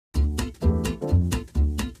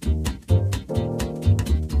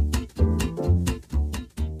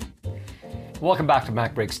Welcome back to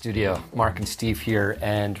MacBreak Studio. Mark and Steve here,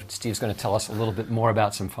 and Steve's going to tell us a little bit more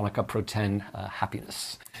about some Final Cut Pro 10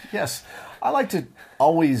 happiness. Yes, I like to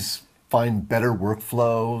always find better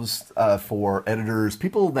workflows for editors,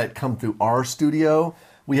 people that come through our studio.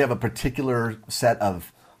 We have a particular set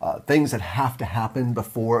of things that have to happen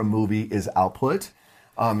before a movie is output.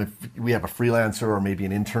 If we have a freelancer or maybe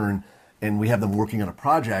an intern and we have them working on a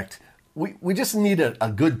project, we just need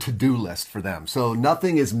a good to-do list for them. So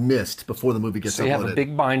nothing is missed before the movie gets uploaded. So you have a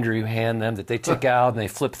big binder you hand them that they take out and they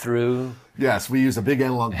flip through. Yes, we use a big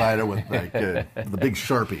analog binder with the big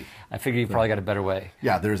Sharpie. I figure you probably got a better way.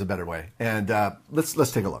 Yeah, there is a better way. And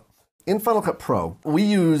let's take a look. In Final Cut Pro, we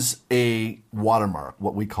use a watermark,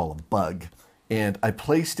 what we call a bug. And I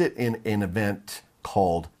placed it in an event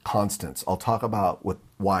called Constants. I'll talk about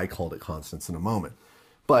why I called it Constants in a moment.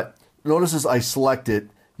 But notice as I select it,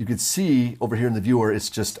 you can see over here in the viewer, it's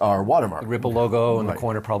just our watermark. The Ripple logo in the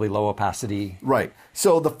corner, probably low opacity. Right.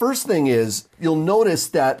 So the first thing is, you'll notice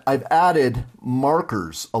that I've added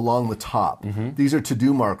markers along the top. These are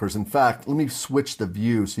to-do markers. In fact, let me switch the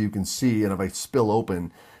view so you can see, and if I spill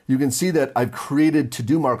open, you can see that I've created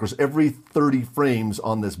to-do markers every 30 frames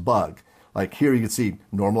on this bug. Like here you can see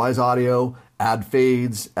normalize audio, add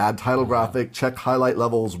fades, add title graphic, check highlight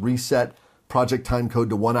levels, reset project time code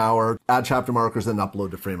to 1 hour, add chapter markers, then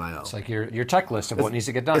upload to Frame.io. It's like your checklist of what needs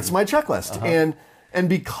to get done. It's my checklist. And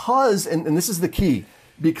because, and this is the key,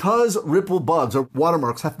 because Ripple bugs or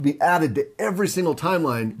watermarks have to be added to every single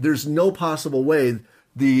timeline, there's no possible way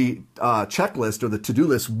the checklist or the to-do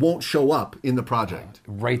list won't show up in the project.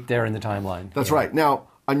 Right there in the timeline. That's right. Now,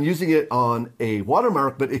 I'm using it on a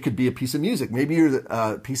watermark, but it could be a piece of music. Maybe you're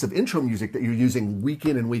a piece of intro music that you're using week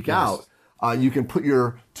in and week out. You can put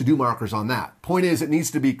your to-do markers on that. Point is, it needs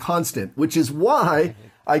to be constant, which is why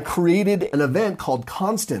I created an event called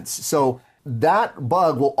Constants. So that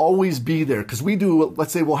bug will always be there because we do,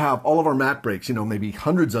 let's say we'll have all of our Mac breaks, maybe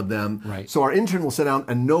hundreds of them. Right. So our intern will sit down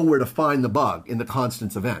and know where to find the bug in the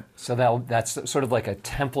Constants event. So that's sort of like a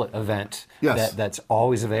template event that's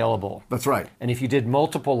always available. That's right. And if you did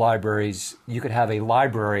multiple libraries, you could have a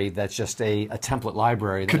library that's just a template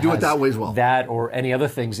library. That could do it that way as well. That or any other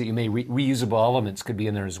things that you may, reusable elements could be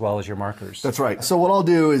in there as well as your markers. That's right. So what I'll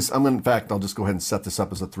do is, in fact, I'll just go ahead and set this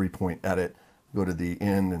up as a 3-point edit. Go to the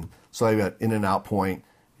in, and so I've got in and out point,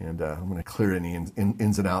 and I'm going to clear any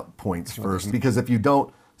ins and out points first, because if you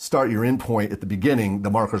don't start your in point at the beginning, the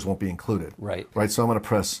markers won't be included. Right. So I'm going to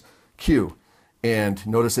press Q, and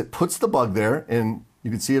notice it puts the bug there, and you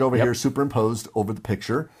can see it over here superimposed over the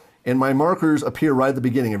picture, and my markers appear right at the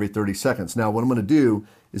beginning every 30 seconds. Now what I'm going to do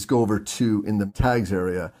is go over to, in the tags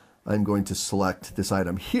area, I'm going to select this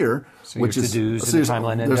item here, so which is to-dos in the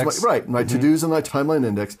timeline index. My to-dos and my timeline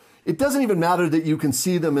index. It doesn't even matter that you can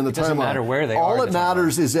see them in the timeline. It doesn't matter where they are. All it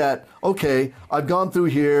matters is that, okay, I've gone through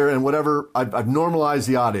here and whatever, I've normalized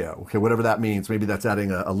the audio. Okay, whatever that means. Maybe that's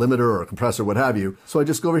adding a limiter or a compressor, what have you. So I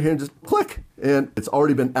just go over here and just click, and it's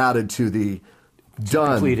already been added to the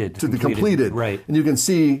completed. Right. And you can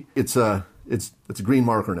see it's a green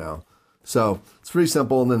marker now. So it's pretty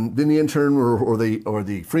simple. And then the intern or the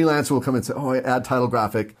freelancer will come and say, oh, I add title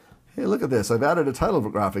graphic. Hey, look at this. I've added a title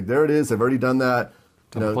graphic. There it is. I've already done that.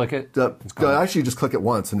 Click it. Actually, just click it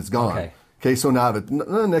once and it's gone. Okay. So now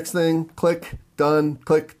next thing, click, done,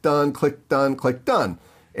 click, done, click, done, click, done.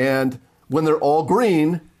 And when they're all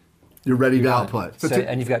green, you're ready to output.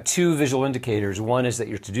 And you've got two visual indicators. One is that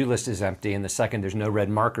your to-do list is empty, and the second, there's no red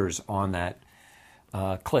markers on that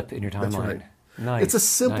clip in your timeline. That's right. Nice. It's a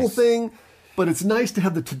simple thing, but it's nice to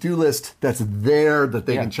have the to-do list that's there that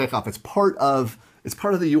they can check off. It's part of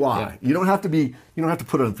the UI. Yeah. You don't have to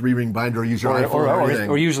put on a 3-ring binder or use your iPhone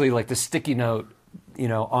or usually like the sticky note,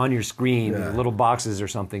 on your screen, little boxes or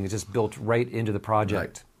something. It's just built right into the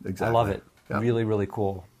project. Right. Exactly. I love it. Yep. Really, really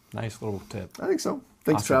cool. Nice little tip. I think so.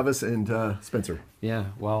 Thanks, awesome. Travis and Spencer. Yeah.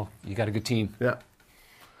 Well, you got a good team. Yeah.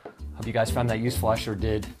 Hope you guys found that useful. I sure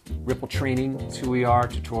did. Ripple training, it's who we are,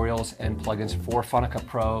 tutorials and plugins for Final Cut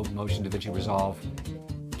Pro, Motion DaVinci Resolve.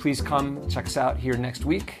 Please come check us out here next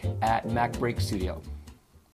week at MacBreak Studio.